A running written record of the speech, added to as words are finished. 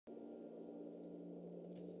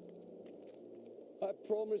I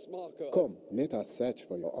promise, Marco. Come, let us search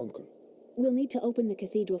for your uncle. We'll need to open the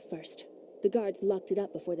cathedral first. The guards locked it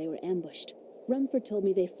up before they were ambushed. Rumford told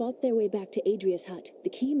me they fought their way back to Adria's hut. The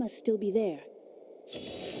key must still be there.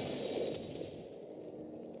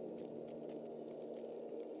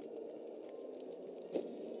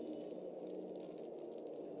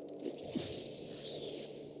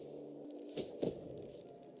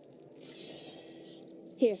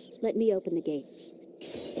 Here, let me open the gate.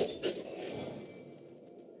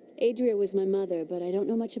 Adria was my mother, but I don't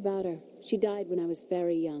know much about her. She died when I was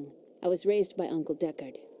very young. I was raised by Uncle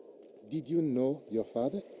Deckard. Did you know your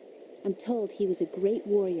father? I'm told he was a great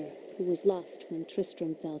warrior who was lost when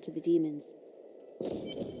Tristram fell to the demons.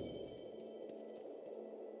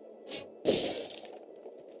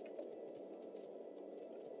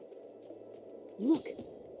 Look!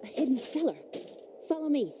 A hidden cellar! Follow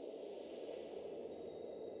me!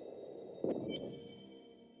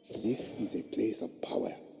 This is a place of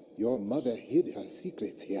power. Your mother hid her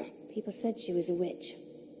secrets here. People said she was a witch,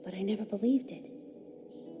 but I never believed it.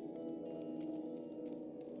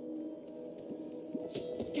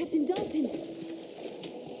 Captain Dalton!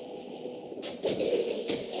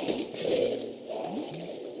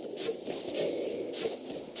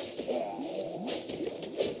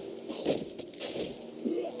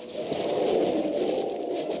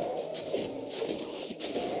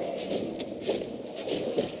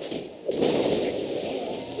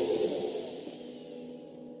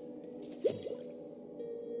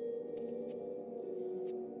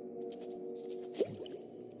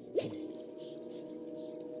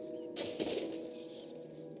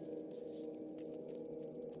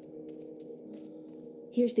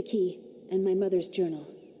 Here's the key, and my mother's journal.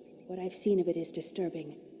 What I've seen of it is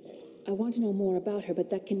disturbing. I want to know more about her,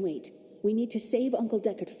 but that can wait. We need to save Uncle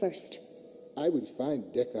Deckard first. I will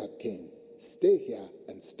find Deckard Cain. Stay here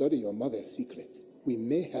and study your mother's secrets. We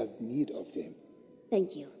may have need of them.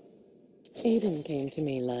 Thank you. Aidan came to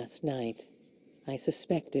me last night. I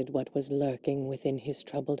suspected what was lurking within his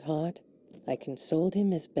troubled heart. I consoled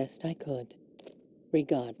him as best I could.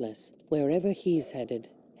 Regardless, wherever he's headed,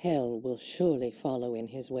 hell will surely follow in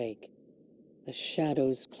his wake. The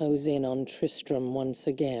shadows close in on Tristram once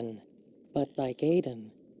again, but like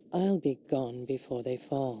Aidan, I'll be gone before they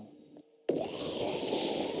fall.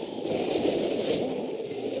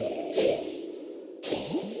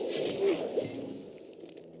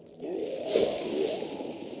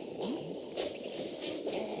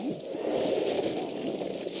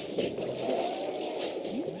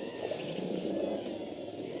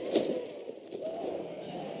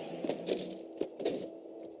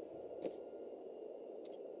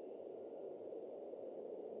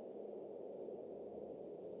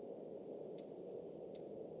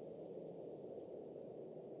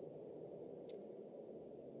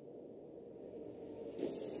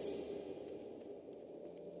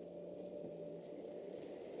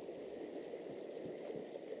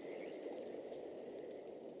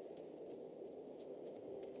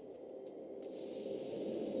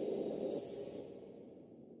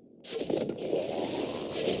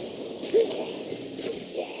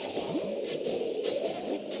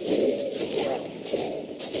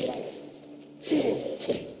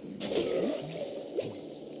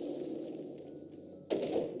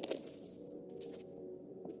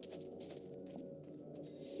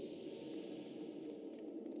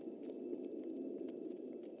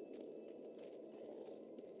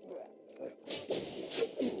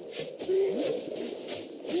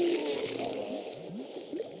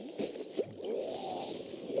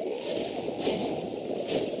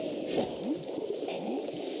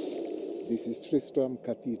 This is Tristram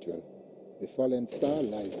Cathedral. The fallen star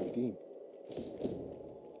lies within.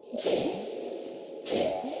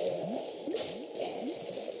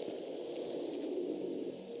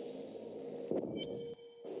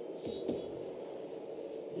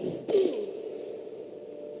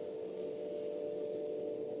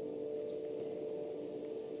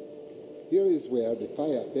 Here is where the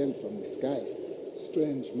fire fell from the sky.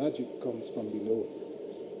 Strange magic comes from below.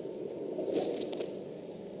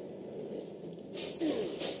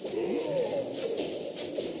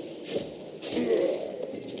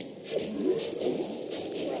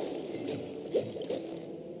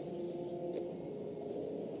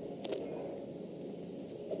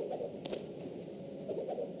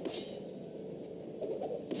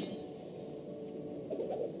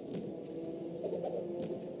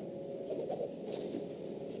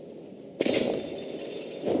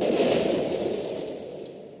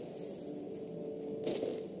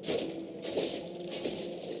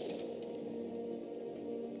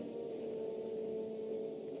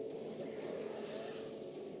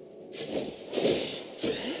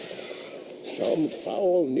 Some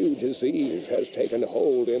foul new disease has taken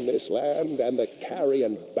hold in this land, and the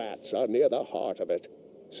carrion bats are near the heart of it.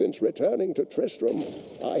 Since returning to Tristram,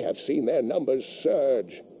 I have seen their numbers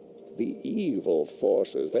surge. The evil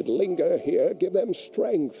forces that linger here give them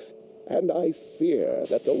strength, and I fear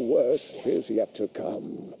that the worst is yet to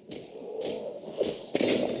come.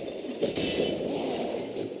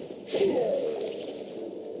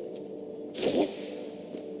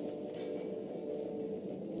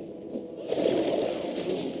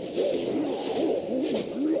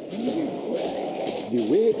 The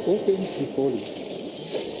way opens before you.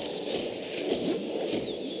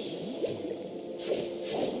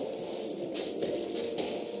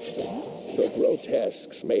 The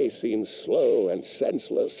grotesques may seem slow and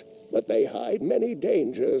senseless, but they hide many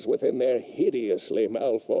dangers within their hideously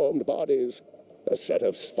malformed bodies. A set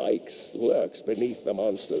of spikes lurks beneath the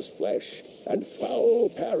monster's flesh, and foul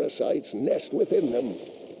parasites nest within them.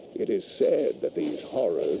 It is said that these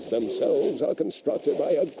horrors themselves are constructed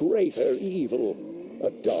by a greater evil, a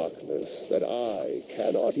darkness that I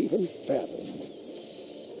cannot even fathom.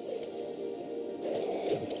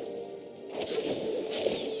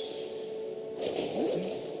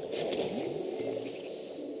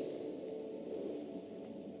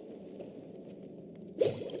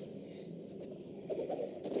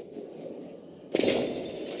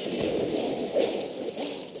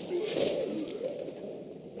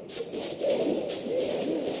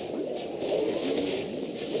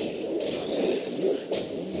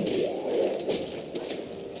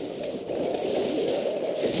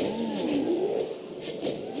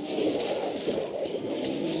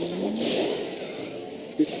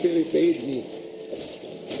 The spirit aid me.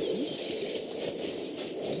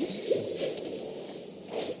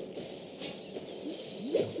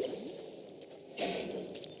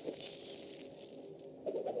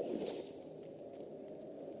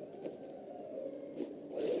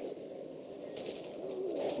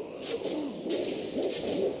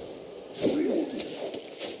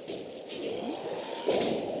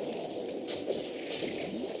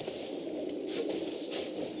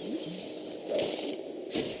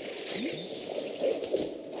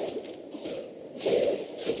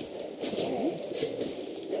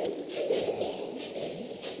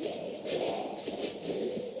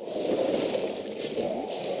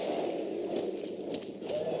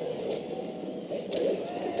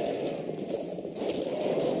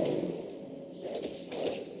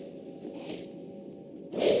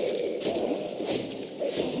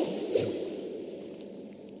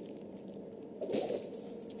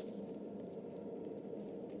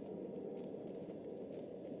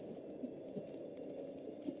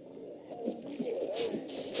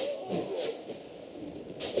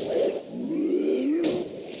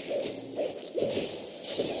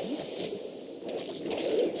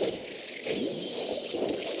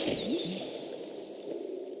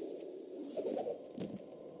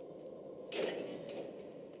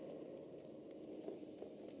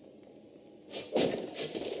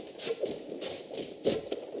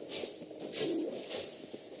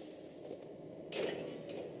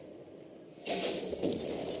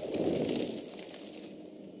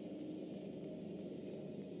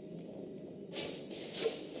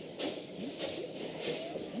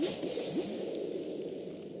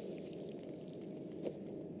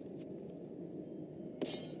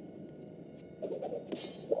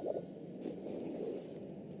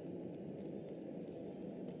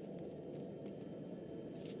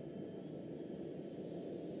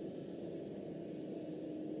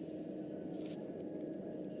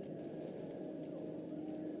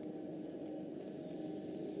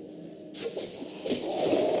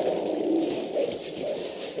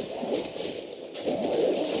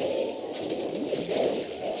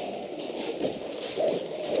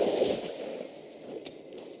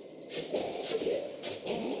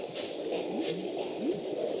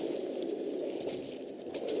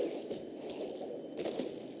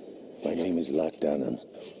 My name is Lochdanan,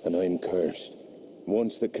 and I'm cursed.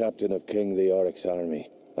 Once the captain of King Leoric's army,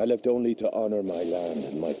 I lived only to honor my land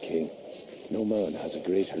and my king. No man has a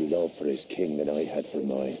greater love for his king than I had for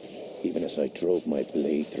mine, even as I drove my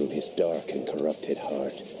blade through his dark and corrupted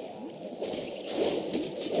heart.